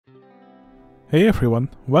Hey everyone,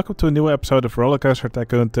 welcome to a new episode of Rollercoaster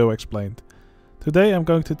Tycoon 2 Explained. Today I'm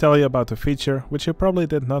going to tell you about a feature which you probably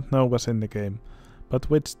did not know was in the game, but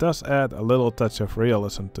which does add a little touch of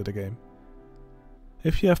realism to the game.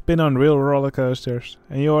 If you have been on real roller coasters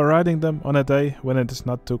and you are riding them on a day when it is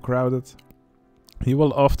not too crowded, you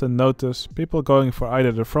will often notice people going for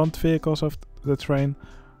either the front vehicles of the train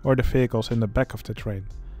or the vehicles in the back of the train.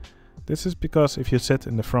 This is because if you sit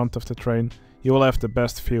in the front of the train, you will have the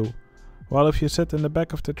best view, while if you sit in the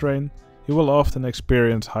back of the train, you will often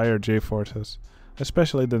experience higher G-forces,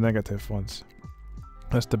 especially the negative ones,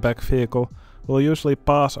 as the back vehicle will usually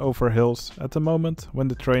pass over hills at the moment when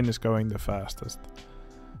the train is going the fastest.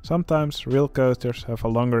 Sometimes real coasters have a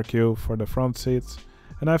longer queue for the front seats,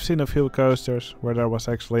 and I've seen a few coasters where there was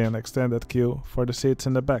actually an extended queue for the seats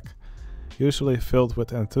in the back, usually filled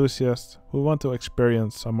with enthusiasts who want to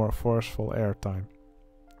experience some more forceful airtime.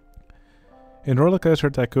 In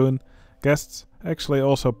Rollercoaster Tycoon, guests actually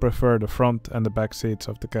also prefer the front and the back seats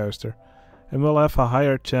of the coaster, and will have a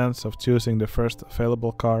higher chance of choosing the first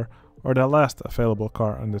available car or the last available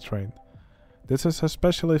car on the train. This is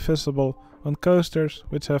especially visible on coasters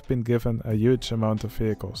which have been given a huge amount of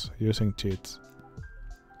vehicles using cheats.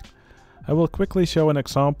 I will quickly show an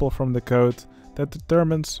example from the code that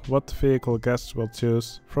determines what vehicle guests will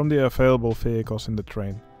choose from the available vehicles in the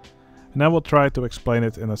train, and I will try to explain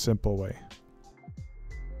it in a simple way.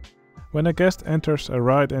 When a guest enters a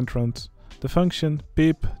ride entrance, the function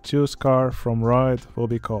beep choose car from ride will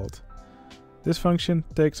be called. This function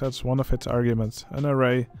takes as one of its arguments an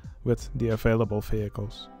array with the available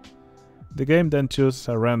vehicles. The game then chooses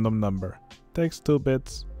a random number, takes 2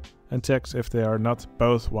 bits, and checks if they are not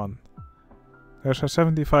both 1. There's a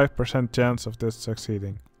 75% chance of this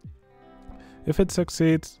succeeding. If it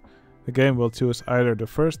succeeds, the game will choose either the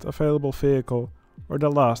first available vehicle or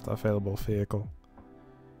the last available vehicle.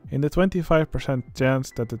 In the 25%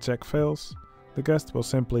 chance that the check fails, the guest will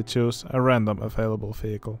simply choose a random available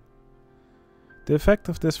vehicle. The effect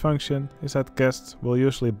of this function is that guests will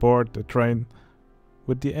usually board the train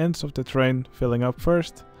with the ends of the train filling up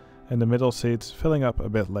first and the middle seats filling up a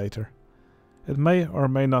bit later. It may or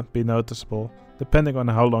may not be noticeable depending on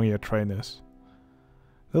how long your train is.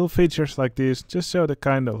 Little features like these just show the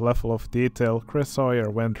kind of level of detail Chris Sawyer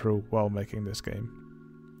went through while making this game.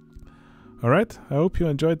 Alright, I hope you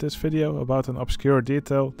enjoyed this video about an obscure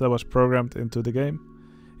detail that was programmed into the game.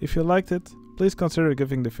 If you liked it, please consider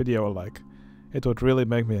giving the video a like. It would really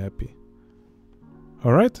make me happy.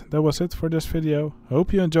 Alright, that was it for this video. I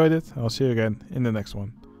hope you enjoyed it. I'll see you again in the next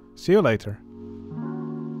one. See you later.